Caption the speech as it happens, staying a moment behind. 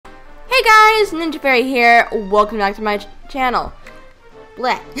Hey guys, Ninja Fairy here. Welcome back to my channel.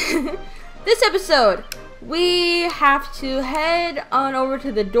 Bleh. This episode, we have to head on over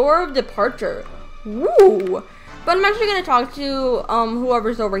to the Door of Departure. Woo! But I'm actually gonna talk to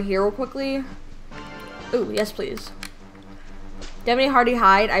whoever's over here real quickly. Ooh, yes please. Do you have any hardy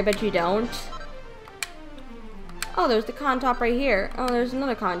hide? I bet you don't. Oh, there's the con top right here. Oh, there's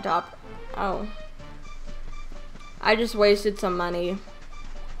another con top. Oh. I just wasted some money.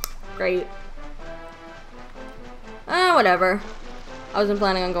 Great. Whatever. I wasn't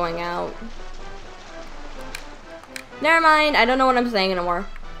planning on going out. Never mind, I don't know what I'm saying anymore.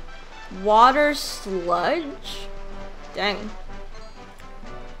 Water sludge? Dang.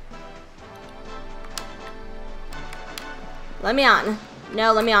 Let me on.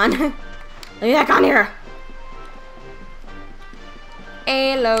 No, let me on. Let me back on here.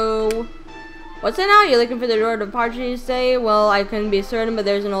 Hello. What's it now? You're looking for the Door of Departure, you say? Well, I couldn't be certain, but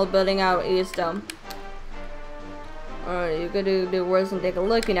there's an old building out east, you could do worse and take a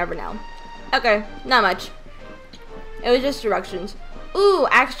look, you never know. Okay, not much. It was just directions. Ooh,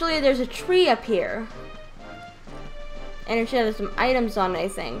 actually, there's a tree up here. And it should have some items on it, I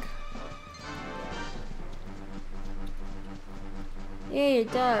think. Yeah,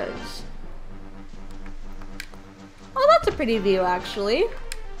 it does. Oh, that's a pretty view, actually.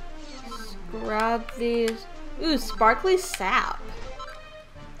 Grab these. Ooh, sparkly sap.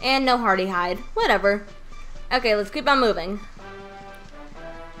 And no hardy hide. Whatever. Okay, let's keep on moving.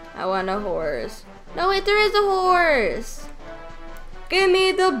 I want a horse. No, wait, there is a horse. Give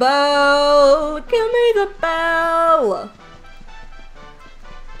me the bell. Give me the bell.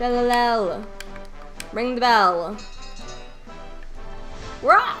 Bell. Ring the bell.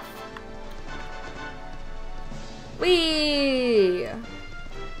 We're off. Whee!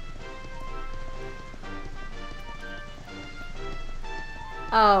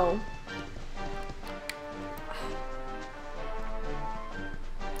 Oh.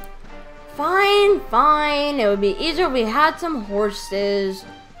 Fine. It would be easier if we had some horses.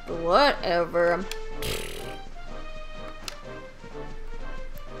 Whatever.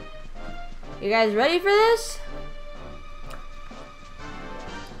 You guys ready for this?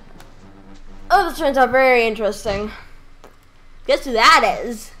 Oh, this turns out very interesting. Guess who that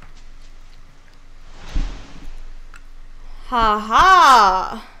is?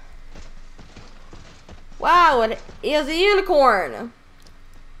 Ha! Wow, it is a unicorn.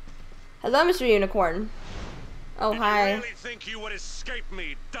 Hello, Mr. Unicorn. Oh, hi. You really think you would escape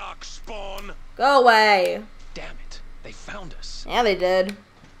me, Darkspawn? Go away. Damn it, they found us. Yeah, they did.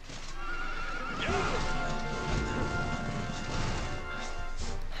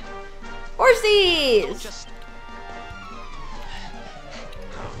 Horsies!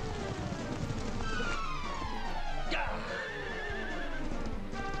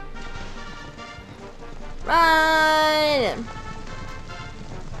 Run!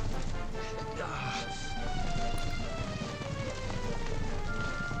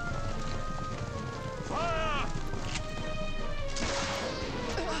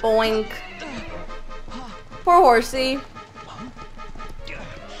 Boink. Poor horsey.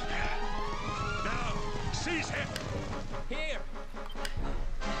 Now, seize him. Here.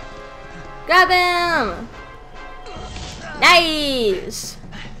 Grab him! Nice!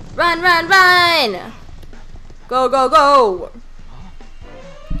 Run! Go!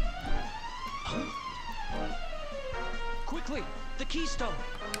 Quickly, the keystone.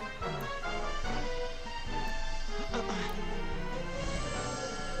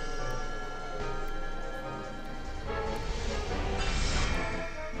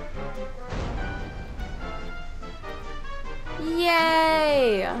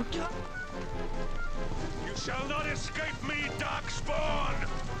 Yay! You shall not escape me, Darkspawn.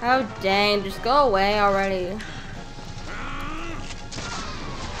 Oh dang, just go away already.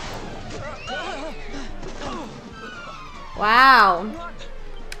 Wow.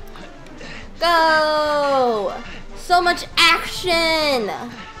 Go! So much action!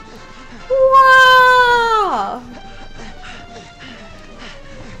 Wow!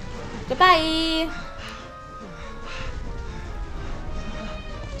 Goodbye!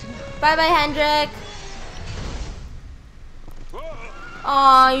 Bye-bye, Hendrik!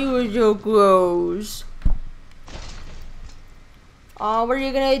 Aw, you were so gross. Aw, what are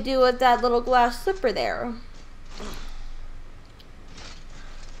you gonna do with that little glass slipper there?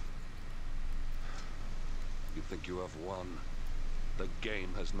 You think you have won? The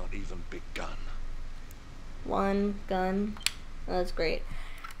game has not even begun. One gun. Oh, that's great.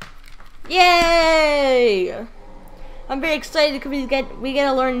 Yay! I'm very excited because we get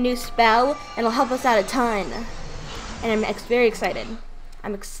to learn a new spell and it'll help us out a ton. And I'm very excited.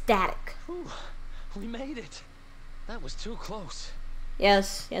 I'm ecstatic. Whew, we made it. That was too close.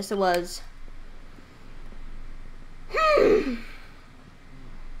 Yes, yes it was.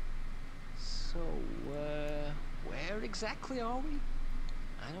 So, where exactly are we?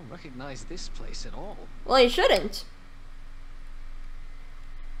 I don't recognize this place at all. Well, you shouldn't.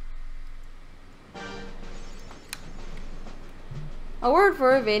 A word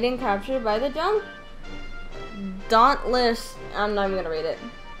for evading capture by the Dauntless. I'm not even gonna read it.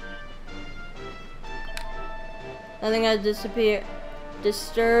 Nothing has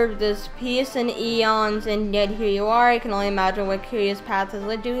disturbed this peace in eons, and yet here you are. I can only imagine what curious path has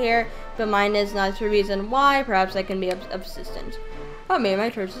led you here, but mine is not the reason why. Perhaps I can be of assistance. Oh, maybe my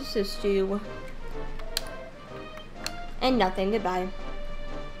church assist you. And nothing. Goodbye.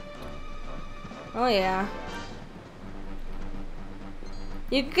 Oh yeah.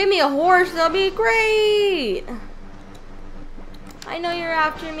 You could give me a horse, that'll be great! I know you're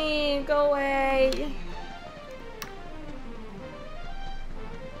after me, go away.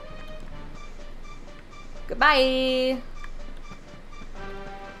 Goodbye.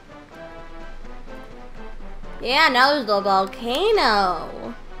 Yeah, now there's the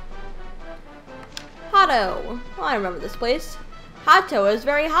volcano. Hato. Oh, I remember this place. Hato is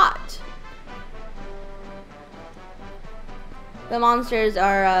very hot. The monsters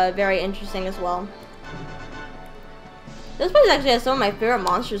are very interesting as well. This place actually has some of my favorite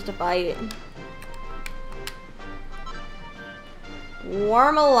monsters to fight.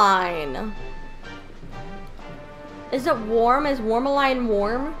 Wormaline. Is it warm? Is Wormaline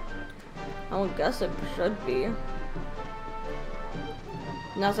warm? I would guess it should be.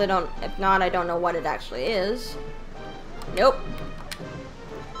 Unless I don't, if not, I don't know what it actually is. Nope.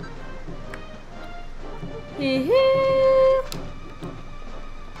 Hee hee.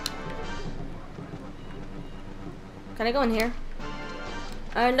 Can I go in here?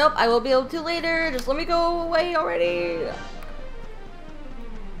 Nope, I will be able to later. Just let me go away already.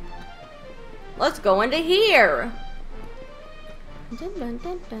 Let's go into here. Dun, dun,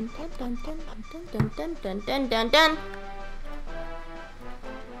 dun, dun, dun, dun, dun, dun, dun, dun, dun, dun, dun.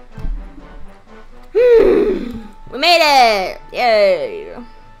 We made it! Yay!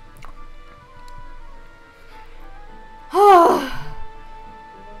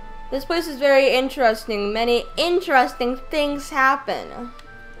 This place is very interesting. Many interesting things happen.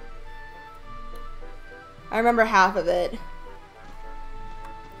 I remember half of it.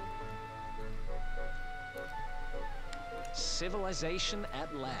 Civilization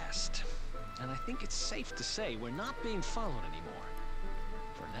at last. And I think it's safe to say we're not being followed anymore.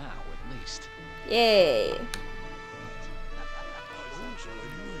 For now, at least. Yay.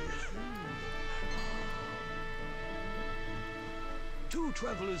 Two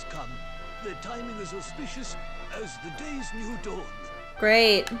travelers come. Their timing is auspicious as the day's new dawn.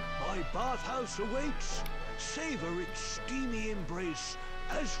 Great. My bathhouse awaits. Savor its steamy embrace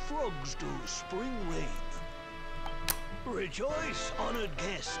as frogs do spring rain. Rejoice, honored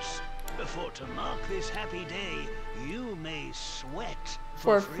guests, for to mark this happy day, you may sweat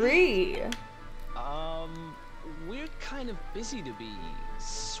For free. We're kind of busy to be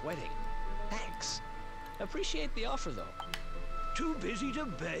sweating. Thanks. Appreciate the offer, though. Too busy to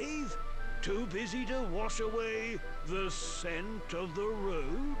bathe? Too busy to wash away the scent of the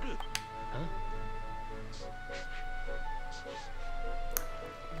road? Huh?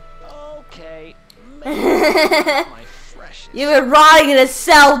 Okay. My freshest. You've been rotting in a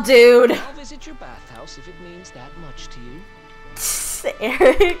cell, dude. I'll visit your bathhouse if it means that much to you.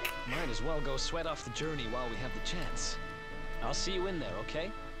 Eric. Might as well go sweat off the journey while we have the chance. I'll see you in there,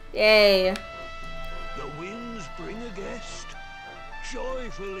 okay? Yay. The winds bring a guest.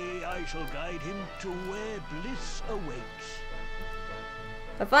 Joyfully I shall guide him to where bliss awaits.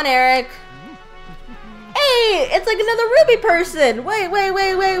 Have fun, Eric. Hey, it's like another Ruby person. Wait.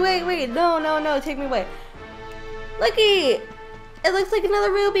 No, take me away. Looky, it looks like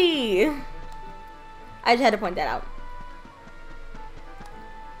another Ruby. I just had to point that out.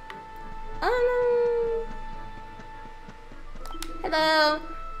 Hello.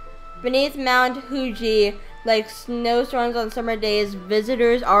 Beneath Mount Fuji, like snowstorms on summer days,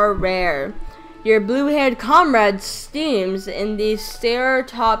 visitors are rare. Your blue-haired comrade steams in the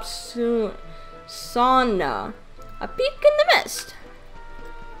stair-top sauna. A peek in the mist.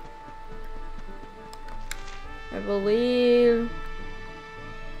 I believe.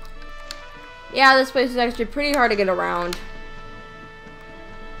 Yeah, this place is actually pretty hard to get around.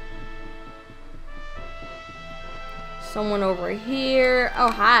 Someone over here.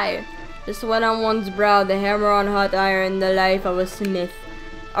 Oh, hi. The sweat on one's brow, the hammer on hot iron, the life of a smith.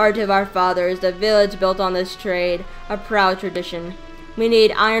 Art of our fathers, the village built on this trade, a proud tradition. We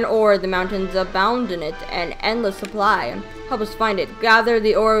need iron ore. The mountains abound in it, an endless supply. Help us find it. Gather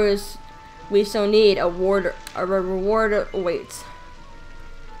the ores we so need. A reward awaits.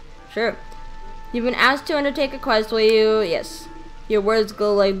 Sure. You've been asked to undertake a quest, will you? Yes. Your words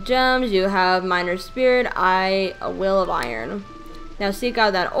glow like gems. You have miner's spirit. A will of iron. Now seek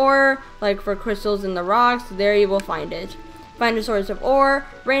out that ore, like for crystals in the rocks. There you will find it. Find a source of ore.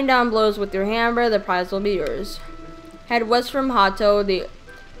 Rain down blows with your hammer. The prize will be yours. Head west from Hato. The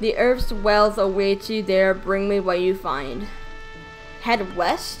earth's wealth awaits you there. Bring me what you find. Head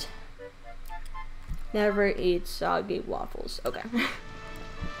west? Never eat soggy waffles. Okay.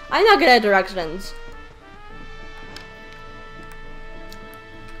 I'm not good at directions.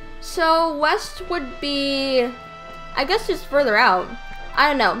 So west would be, I guess, just further out. I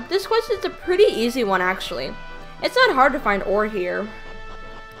don't know. This quest is a pretty easy one, actually. It's not hard to find ore here.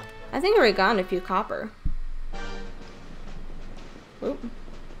 I think I already gotten a few copper. Oop.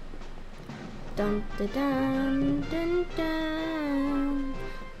 Dun dun dun dun dun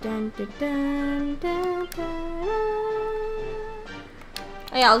dun dun dun dun dun.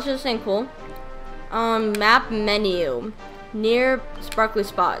 Oh yeah, let's just saying cool. Map menu. Near sparkly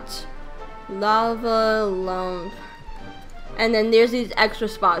spots. Lava lump. And then there's these extra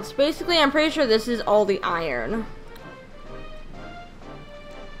spots. Basically, I'm pretty sure this is all the iron.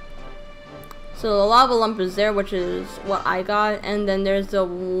 So the lava lump is there, which is what I got. And then there's the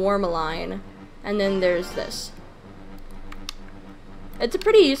Wormaline. And then there's this. It's a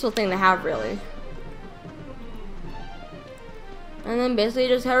pretty useful thing to have, really. And then basically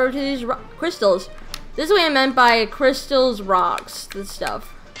just head over to these crystals. This is what I meant by crystals, rocks, this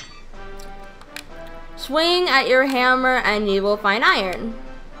stuff. Swing at your hammer and you will find iron.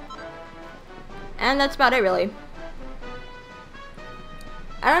 And that's about it, really.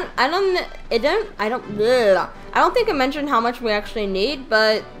 I don't think I mentioned how much we actually need,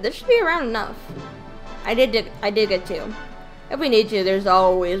 but this should be around enough. I did get 2. If we need to, there's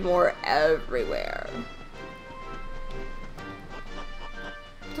always more everywhere.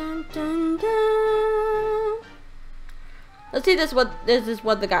 Dun, dun, dun. Let's see this is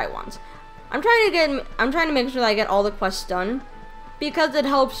what the guy wants. I'm trying to make sure that I get all the quests done, because it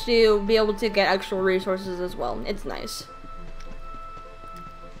helps you be able to get extra resources as well. It's nice.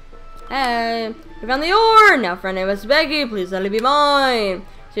 Hey, we found the ore! Now friend, I must beg you, please let it be mine.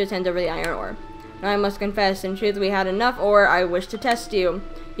 So you hand over the iron ore. Now I must confess, in truth we had enough ore. I wish to test you.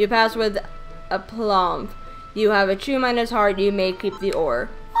 You pass with aplomb. You have a true miner's heart, you may keep the ore.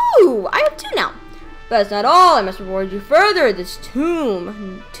 Ooh, I have 2 now. But that's not all, I must reward you further. This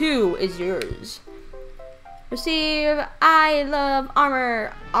tomb, too, is yours. Receive, I love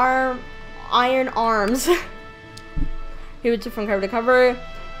armor, iron arms. He reads it from cover to cover,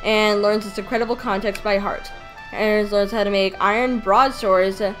 and learns its incredible context by heart. And learns how to make iron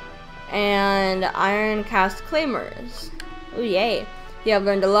broadswords, and iron cast claymores. Oh yay. You have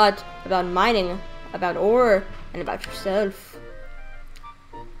learned a lot about mining, about ore, and about yourself.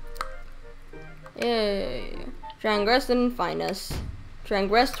 Yay. Transgress and finesse.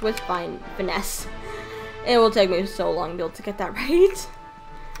 Transgress with finesse. It will take me so long to be able to get that right.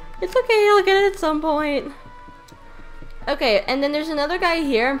 It's okay, I'll get it at some point. Okay, and then there's another guy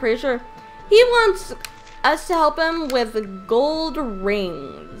here, I'm pretty sure. He wants us to help him with gold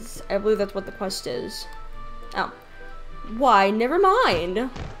rings. I believe that's what the quest is. Oh. Why, never mind.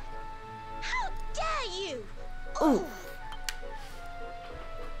 How dare you! Ooh.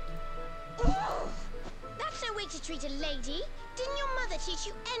 That's no way to treat a lady. Didn't your mother teach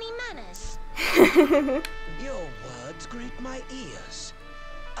you any manners? Your words grate my ears.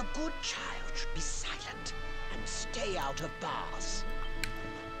 A good child should be silent and stay out of bars.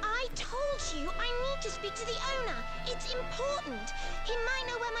 I told you I need to speak to the owner. It's important. He might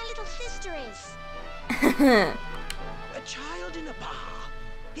know where my little sister is. A child in a bar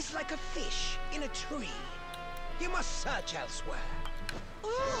is like a fish in a tree. You must search elsewhere.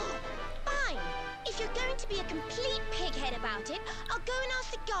 Ooh, fine. If you're going to be a complete pighead about it, I'll go and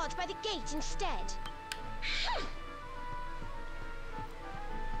ask the guards by the gate instead.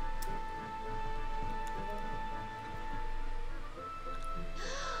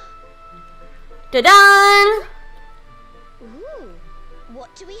 Ta-da! Ooh,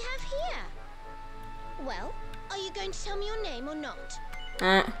 what do we have here? Well, are you going to tell me your name or not?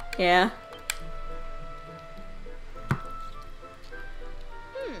 Yeah.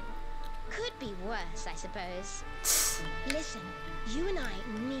 Could be worse, I suppose. Listen, you and I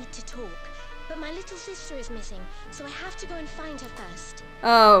need to talk, but my little sister is missing, so I have to go and find her first.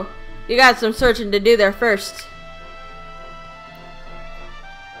 Oh, you got some searching to do there first.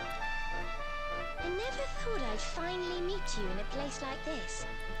 I never thought I'd finally meet you in a place like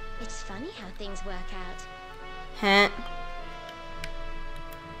It's funny how things work out. Heh.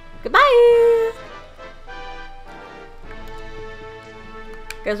 Goodbye.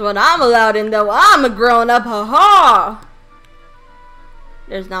 Guess what I'm allowed in though? I'm a grown up, haha.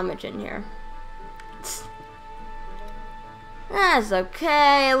 There's not much in here. That's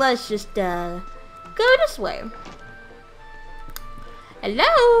okay. Let's just go this way.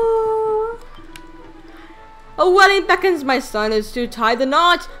 Hello. A wedding beckons. My son is to tie the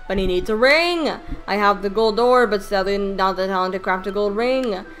knot, but he needs a ring. I have the gold ore, but sadly not the talent to craft a gold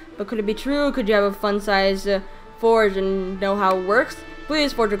ring. But could it be true? Could you have a fun-size forge and know how it works?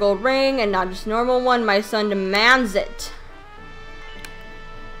 Please forge a gold ring and not just a normal one. My son demands it.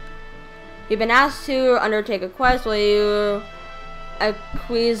 You've been asked to undertake a quest. Will you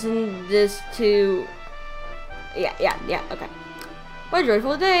acquiesce this to... Yeah, okay. What a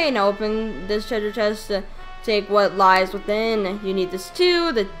joyful day. Now open this treasure chest. Take what lies within. You need this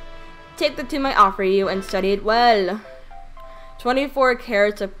too. Take the tomb I offer you and study it well. 24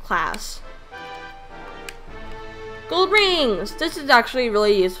 carats of class. Gold rings! This is actually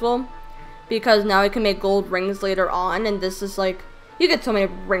really useful because now I can make gold rings later on, and this is like, you get so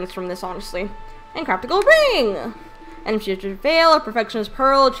many rings from this, honestly. And craft a gold ring! And if you should fail, a perfectionist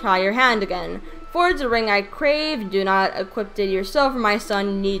pearl, try your hand again. Forge the ring I crave, do not equip it yourself, for my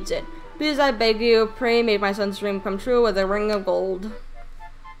son needs it. Please, I beg you, pray, make my son's dream come true with a ring of gold.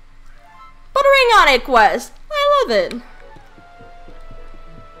 Put a ring on it, quest! I love it!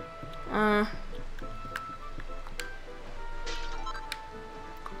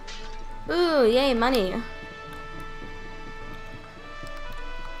 Ooh, yay, money.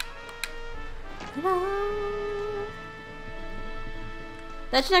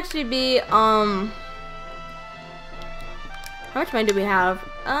 That should actually be, how much money do we have?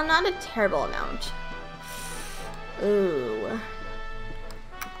 Not a terrible amount. Ooh.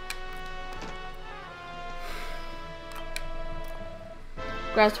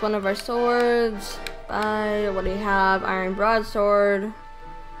 Grasp one of our swords. Buy, what do you have? Iron broadsword.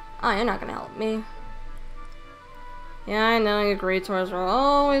 Oh, you're not gonna help me. Yeah, I know your great swords are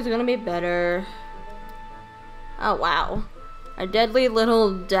always gonna be better. Oh, wow. A deadly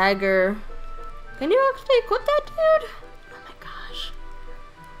little dagger. Can you actually equip that, dude? Oh my gosh.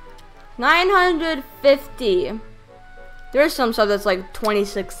 950. There's some stuff that's like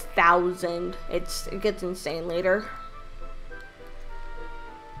 26,000. It gets insane later.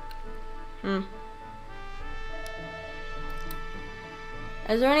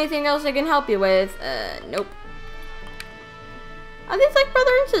 Is there anything else I can help you with? Nope. Are these like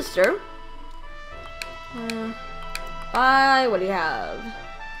brother and sister? Bye. What do you have?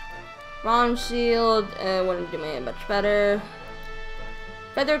 Bronze shield. Wouldn't do me much better.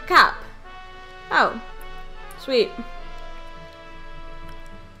 Feathered cap. Oh, sweet.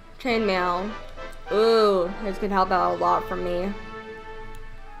 Chainmail. Ooh, this could help out a lot for me.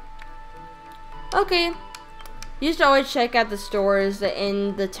 Okay. You should always check out the stores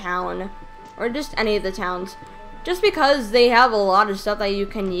in the town, or just any of the towns, just because they have a lot of stuff that you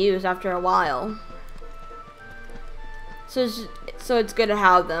can use after a while. So it's good to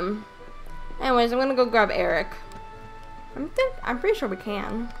have them. Anyways, I'm gonna go grab Eric. I'm pretty sure we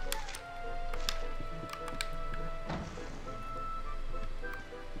can.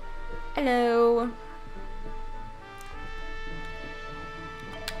 Hello.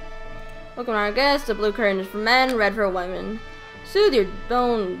 Welcome to our guest. The blue curtain is for men, red for women. Soothe your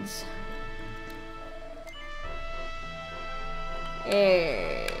bones.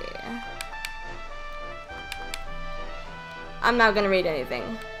 Hey. I'm not gonna read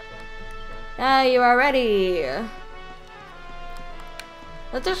anything. You are ready.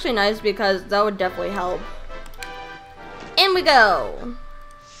 That's actually nice because that would definitely help. In we go.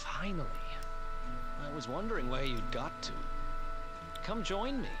 Finally. I was wondering where you'd got to. Come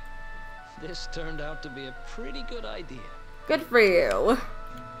join me. This turned out to be a pretty good idea. Good for you.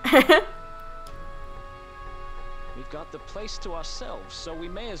 We've got the place to ourselves, so we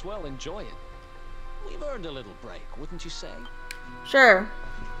may as well enjoy it. We've earned a little break, wouldn't you say? Sure.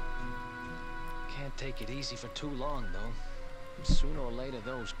 Can't take it easy for too long, though. Sooner or later,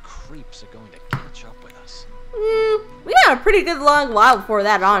 those creeps are going to catch up with us. We got a pretty good long while before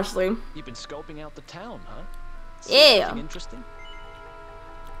that, honestly. You've been scoping out the town, huh? Yeah. Something interesting?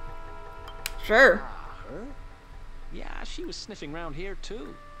 Sure. Her? Yeah, she was sniffing around here,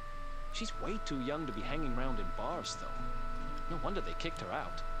 too. She's way too young to be hanging around in bars, though. No wonder they kicked her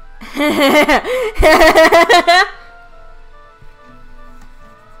out.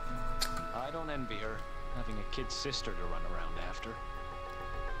 I don't envy her, having a kid sister to run around after.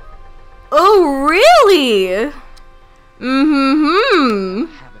 Oh, really? Mm-hmm.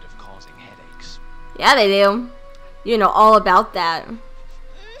 Habit of Yeah, they do. You know all about that. Where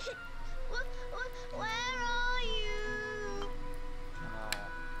are you?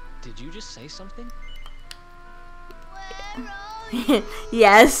 Did you just say something? Where are you?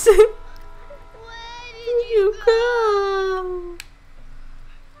 Yes. Where did you go? come.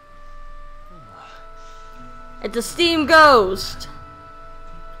 It's a steam ghost.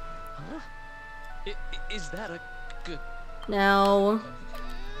 Huh? Is that a good... No.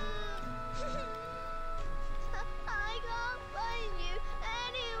 I can't find you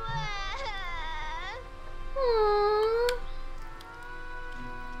anywhere. Aww.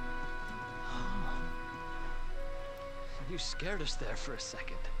 You scared us there for a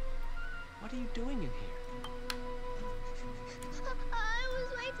second. What are you doing in here? I was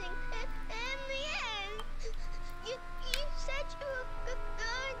waiting in the end. You said you were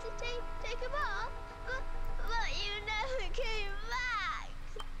going to take a bath, but you never came back.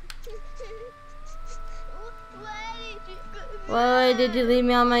 Where did you go? Why did you leave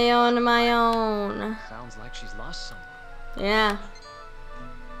me on my own? Sounds like she's lost someone. Yeah.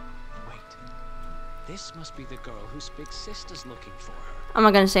 Wait. This must be the girl whose big sister's looking for her. I'm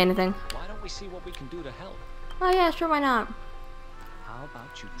not gonna say anything. Why don't we see what we can do to help? Oh yeah, sure, why not? How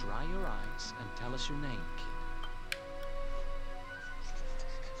about you dry your eyes and tell us your name, kid?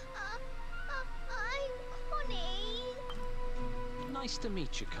 I'm Connie. Nice to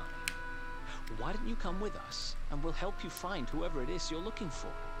meet you, Connie. Why don't you come with us, and we'll help you find whoever it is you're looking for.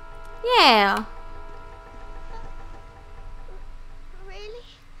 Yeah. Really?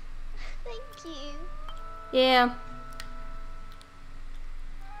 Thank you. Yeah.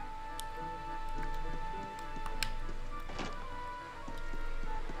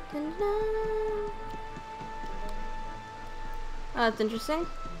 Oh, that's interesting.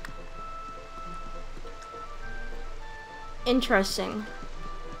 Interesting.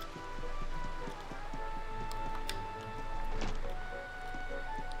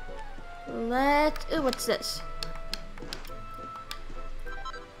 Ooh, what's this?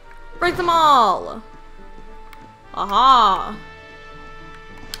 Break them all! Aha!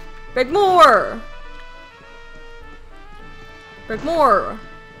 Break more! Break more!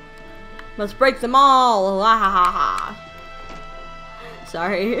 Let's break them all! Ah, ha, ha, ha.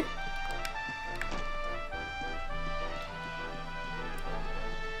 Sorry.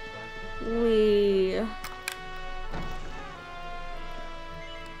 We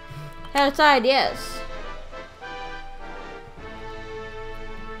outside, yes.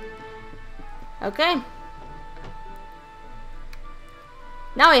 Okay.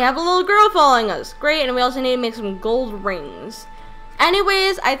 Now we have a little girl following us. Great, and we also need to make some gold rings.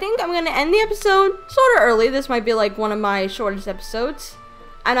 Anyways, I think I'm going to end the episode sort of early. This might be like one of my shortest episodes.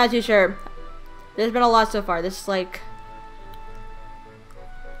 I'm not too sure. There's been a lot so far. This is like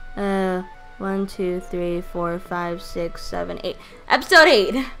 1, 2, 3, 4, 5, 6, 7, 8. Episode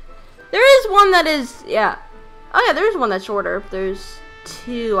 8. There is one that is, yeah. Oh yeah, there is one that's shorter. There's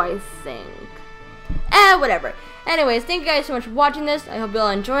 2, I think. Whatever. Anyways, thank you guys so much for watching this. I hope you all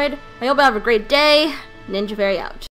enjoyed. I hope you have a great day. Ninja Fairy out.